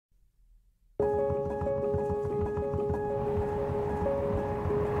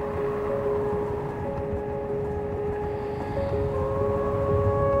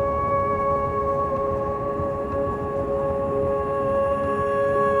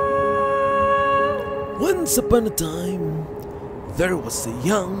Once upon a time, there was a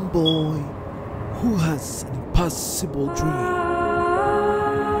young boy who has an impossible dream.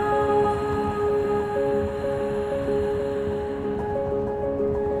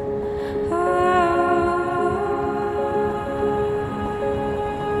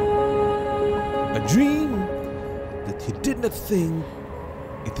 A dream that he did not think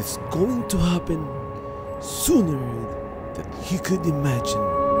it is going to happen sooner than he could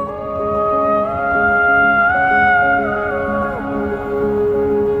imagine.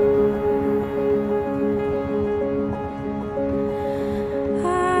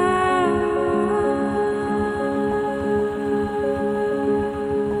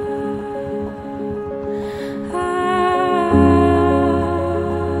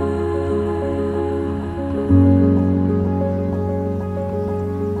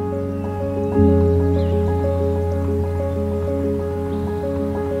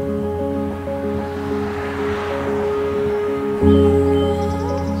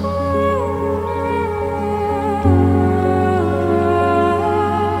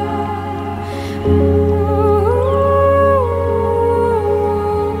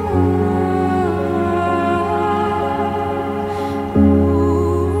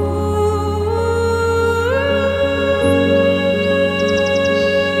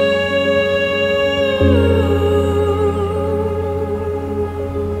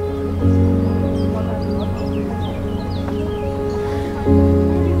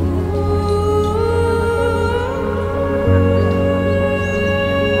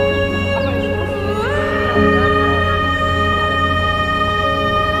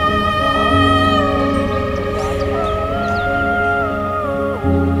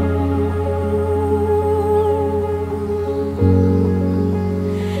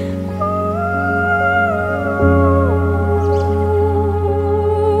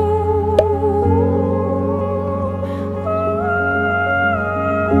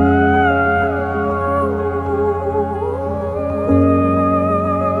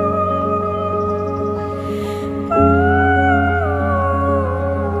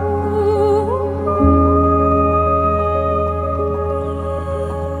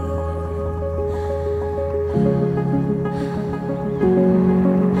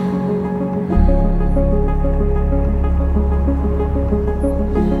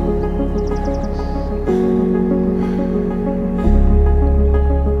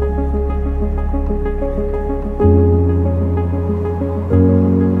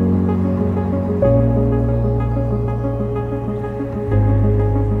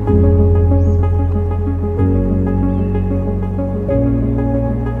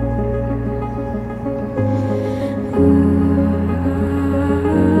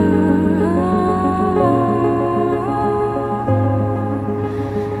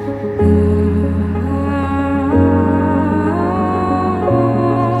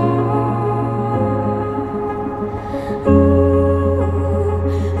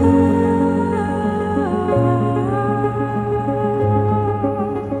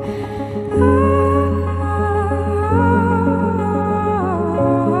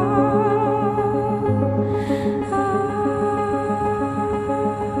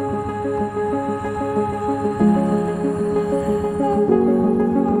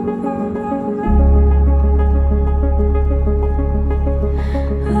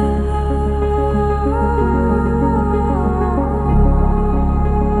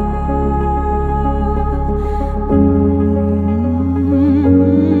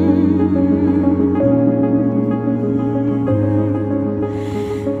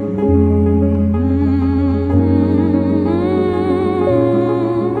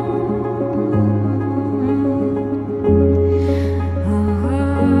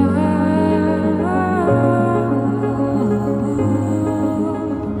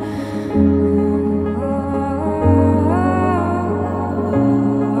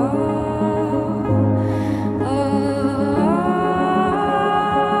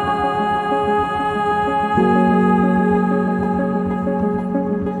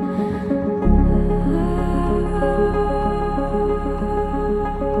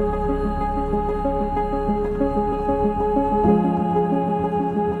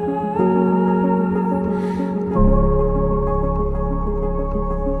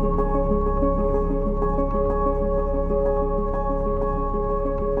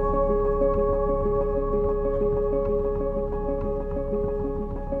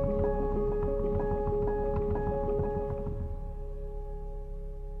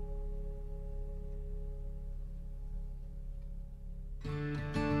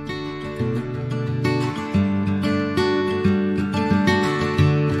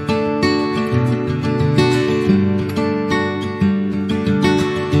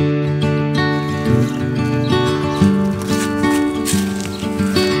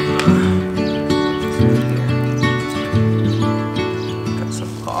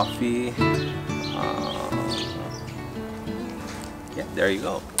 coffee. Yeah, there you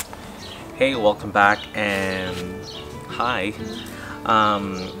go. Hey, welcome back and hi.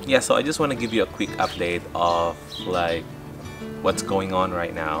 Yeah, so I just want to give you a quick update of like what's going on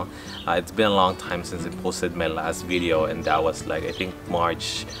right now. It's been a long time since I posted my last video, and that was like I think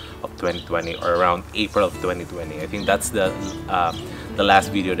March of 2020 or around April of 2020. I think that's the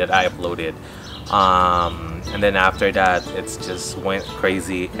last video that I uploaded. And then after that, it's just went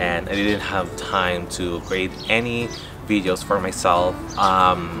crazy, and I didn't have time to create any videos for myself.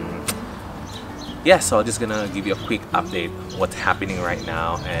 Yeah, so I'm just gonna give you a quick update what's happening right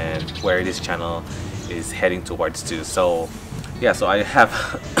now and where this channel is heading towards to. So yeah, so I have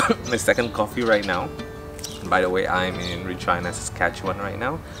my second coffee right now. By the way, I'm in Regina, Saskatchewan right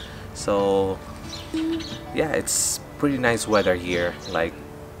now. So yeah, it's pretty nice weather here, like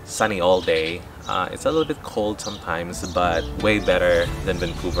sunny all day. It's a little bit cold sometimes, but way better than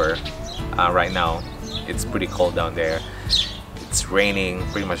Vancouver. Right now it's pretty cold down there. It's raining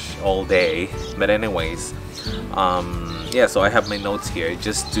pretty much all day, but anyways, yeah, so I have my notes here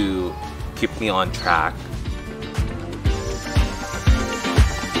just to keep me on track.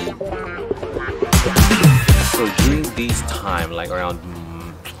 So during this time, like around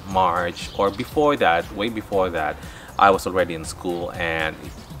March or before that, way before that, I was already in school, and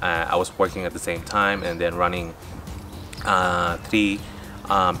I was working at the same time and then running 3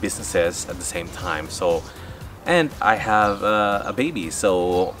 businesses at the same time. So, and I have a baby,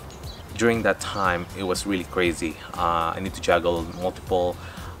 so during that time it was really crazy. I need to juggle multiple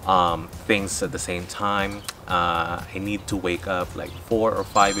things at the same time. I need to wake up like 4 or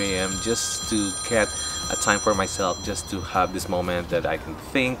 5 a.m. just to get a time for myself, just to have this moment that I can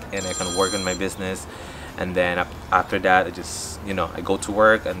think and I can work on my business. And then after that, I just, you know, I go to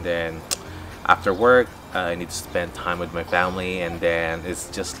work, and then after work I need to spend time with my family, and then it's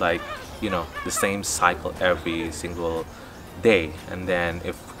just like, you know, the same cycle every single day. And then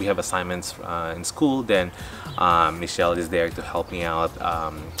if we have assignments in school, then Michelle is there to help me out,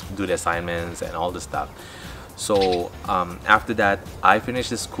 do the assignments and all the stuff. So after that, I finished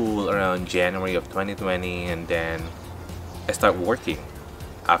the school around January of 2020, and then I start working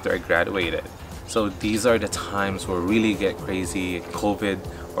after I graduated. So these are the times where really get crazy. COVID,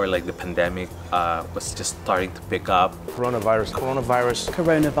 or like the pandemic, was just starting to pick up. Coronavirus, coronavirus,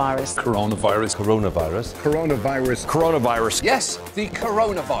 Coronavirus. coronavirus, coronavirus, Coronavirus. coronavirus. Yes, the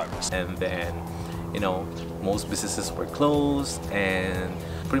coronavirus. And then, you know, most businesses were closed, and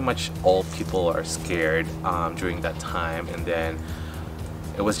pretty much all people are scared during that time. And then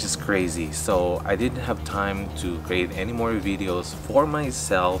it was just crazy. So I didn't have time to create any more videos for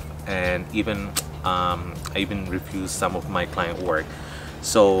myself, and even I even refused some of my client work.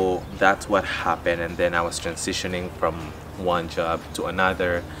 So that's what happened. And then I was transitioning from one job to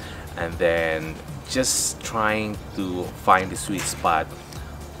another, and then just trying to find the sweet spot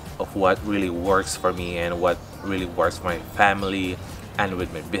of what really works for me and what really works for my family and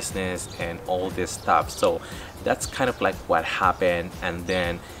with my business and all this stuff. So that's kind of like what happened. And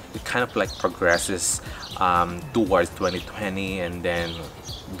then it kind of like progresses towards 2020, and then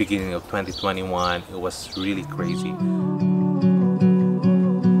beginning of 2021 it was really crazy.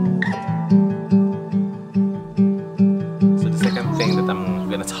 So the second thing that I'm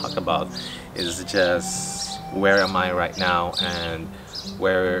gonna talk about is just where am I right now, and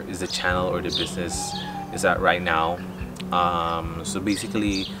where is the channel or the business is at right now. So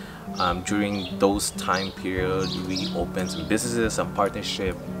basically, during those time period, we opened some businesses, some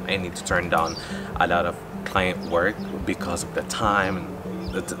partnership. I need to turn down a lot of client work because of the time,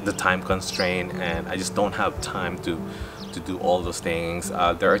 the time constraint, and I just don't have time to do all those things.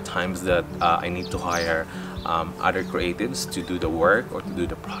 There are times that I need to hire other creatives to do the work or to do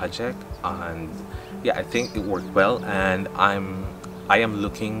the project, and yeah, I think it worked well, and I am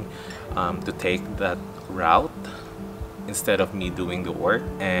looking to take that route instead of me doing the work.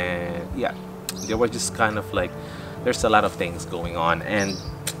 And yeah, there were just kind of like, there's a lot of things going on. And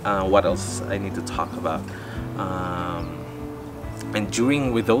what else I need to talk about? And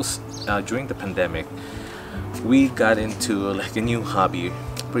during the pandemic, we got into like a new hobby,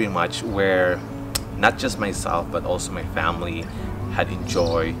 pretty much, where not just myself but also my family had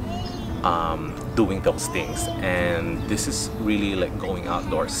enjoyed doing those things. And this is really like going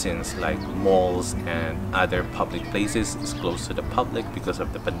outdoors, since like malls and other public places is closed to the public because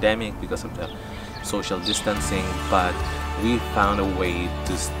of the pandemic, because of the social distancing. But we found a way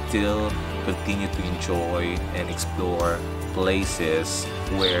to still continue to enjoy and explore places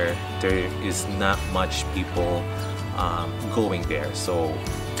where there is not much people going there. So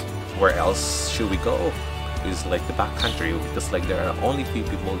where else should we go is like the backcountry, because like there are only few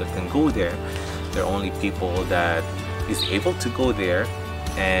people that can go there. There are only people that is able to go there,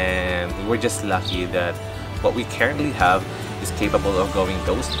 and we're just lucky that what we currently have is capable of going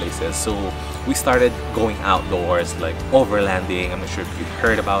those places. So we started going outdoors, like overlanding. I'm not sure if you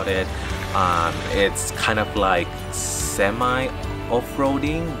heard about it. It's kind of like semi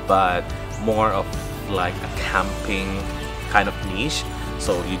off-roading, but more of like a camping kind of niche.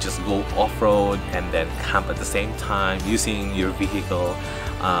 So you just go off-road and then camp at the same time using your vehicle.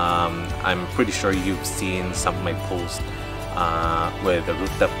 I'm pretty sure you've seen some of my posts with a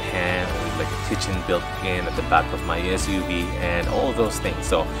rooftop tent, with like a kitchen built in at the back of my SUV and all those things.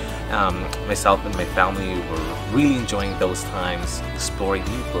 So myself and my family were really enjoying those times, exploring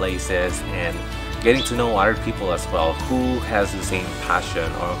new places and getting to know other people as well, who has the same passion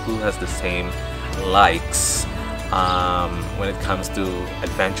or who has the same likes when it comes to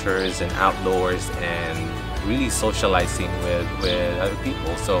adventures and outdoors and really socializing with other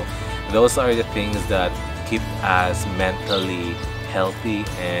people. So those are the things that keep us mentally healthy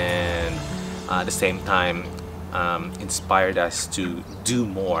and at the same time inspired us to do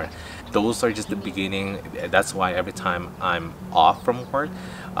more. Those are just the beginning. That's why every time I'm off from work,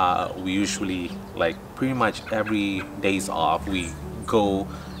 we usually, like pretty much every days off, we go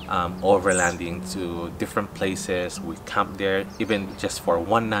overlanding to different places. We camp there even just for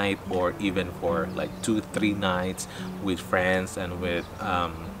one night or even for like 2-3 nights with friends and with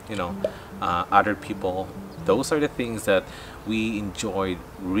other people. Those are the things that we enjoyed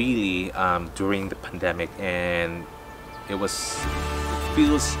really during the pandemic, and it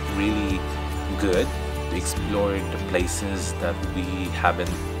feels really good to explore the places that we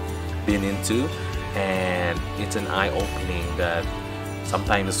haven't been into, and it's an eye-opening that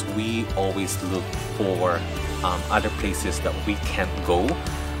sometimes we always look for other places that we can't go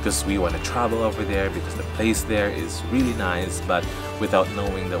because we want to travel over there because the place there is really nice, but without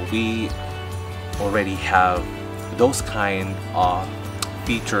knowing that we already have those kind of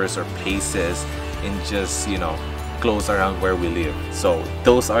features or places in just close around where we live. So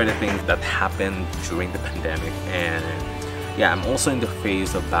those are the things that happened during the pandemic. And yeah, I'm also in the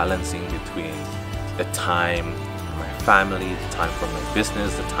phase of balancing between the time for my family, the time for my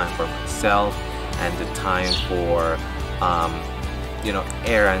business, the time for myself, and the time for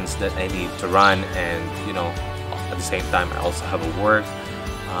errands that I need to run. And at the same time I also have a work,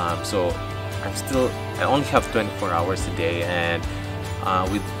 so I only have 24 hours a day, and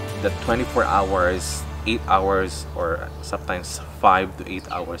with the 24 hours, 8 hours or sometimes 5 to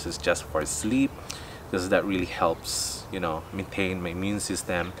 8 hours is just for sleep, because that really helps maintain my immune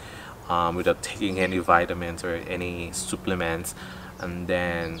system without taking any vitamins or any supplements. And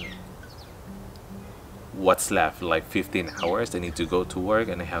then what's left, like 15 hours, I need to go to work,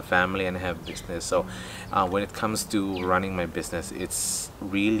 and I have family and I have business. So when it comes to running my business,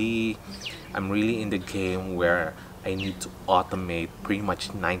 I'm really in the game where I need to automate pretty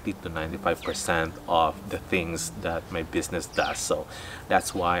much 90 to 95% of the things that my business does. So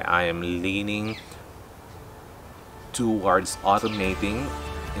that's why I am leaning towards automating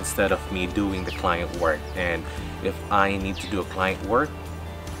instead of me doing the client work. And if I need to do a client work,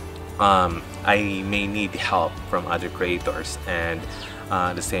 I may need help from other creators, and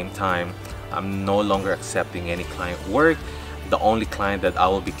at the same time I'm no longer accepting any client work. The only client that I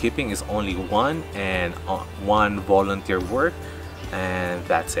will be keeping is only one, and one volunteer work, and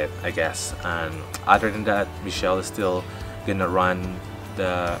that's it, I guess. And other than that, Michelle is still gonna run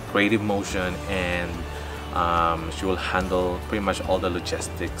the creative motion, and she will handle pretty much all the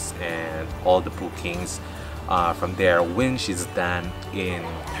logistics and all the bookings from there when she's done in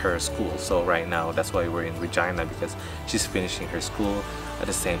her school. So right now that's why we're in Regina, because she's finishing her school at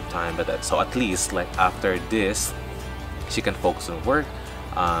the same time. But so at least like after this she can focus on work,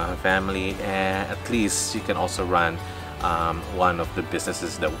 her family, and at least she can also run one of the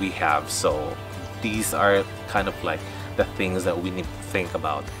businesses that we have. So these are kind of like the things that we need to think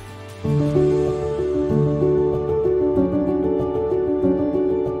about.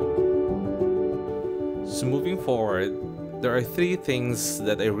 So moving forward, there are 3 things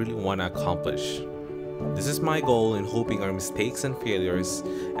that I really want to accomplish. This is my goal in hoping our mistakes and failures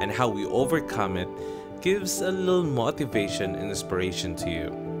and how we overcome it gives a little motivation and inspiration to you.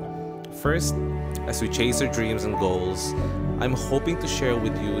 First, as we chase our dreams and goals, I'm hoping to share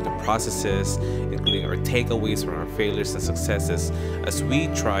with you the processes, including our takeaways from our failures and successes, as we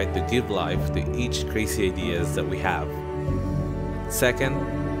try to give life to each crazy ideas that we have. Second,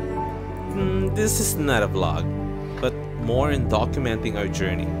 this is not a vlog, but more in documenting our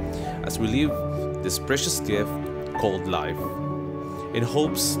journey as we live this precious gift called life, in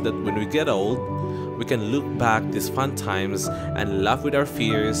hopes that when we get old, we can look back these fun times and laugh with our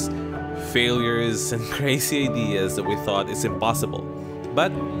fears, failures, and crazy ideas that we thought is impossible.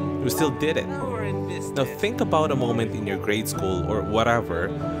 But we still did it. Now think about a moment in your grade school or whatever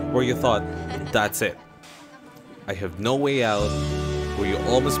where you thought, that's it. I have no way out, where you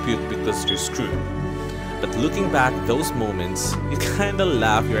almost puked because you're screwed. But looking back those moments, you kinda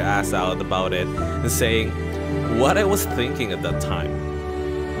laugh your ass out about it and saying, what I was thinking at that time.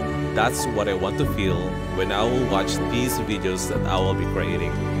 That's what I want to feel when I will watch these videos that I will be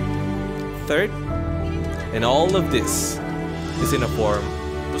creating. Third, and all of this is in a form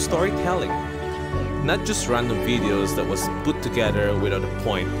of storytelling. Not just random videos that was put together without a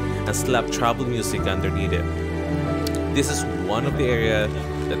point and slapped tribal music underneath it. This is one of the areas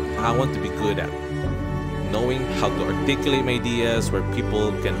that I want to be good at. Knowing how to articulate my ideas where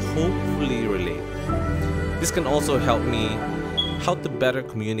people can hopefully relate. This can also help me how to better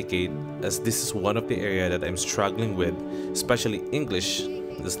communicate, as this is one of the areas that I'm struggling with, especially English.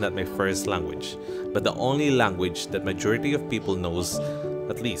 This is not my first language, but the only language that majority of people knows,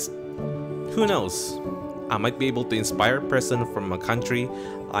 at least. Who knows? I might be able to inspire a person from a country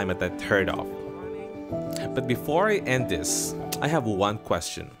I might have heard of. But before I end this, I have one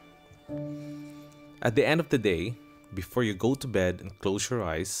question. At the end of the day, before you go to bed and close your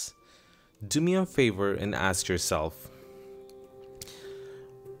eyes, do me a favor and ask yourself,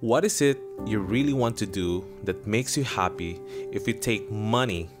 what is it you really want to do that makes you happy if you take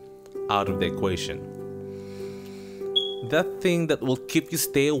money out of the equation? That thing that will keep you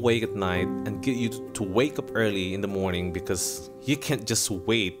stay awake at night and get you to wake up early in the morning because you can't just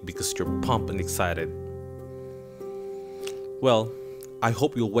wait because you're pumped and excited. Well, I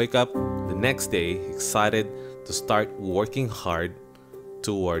hope you'll wake up the next day excited to start working hard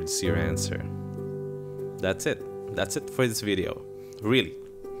towards your answer. That's it. That's it for this video. Really.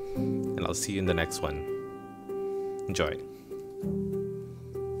 And I'll see you in the next one. Enjoy.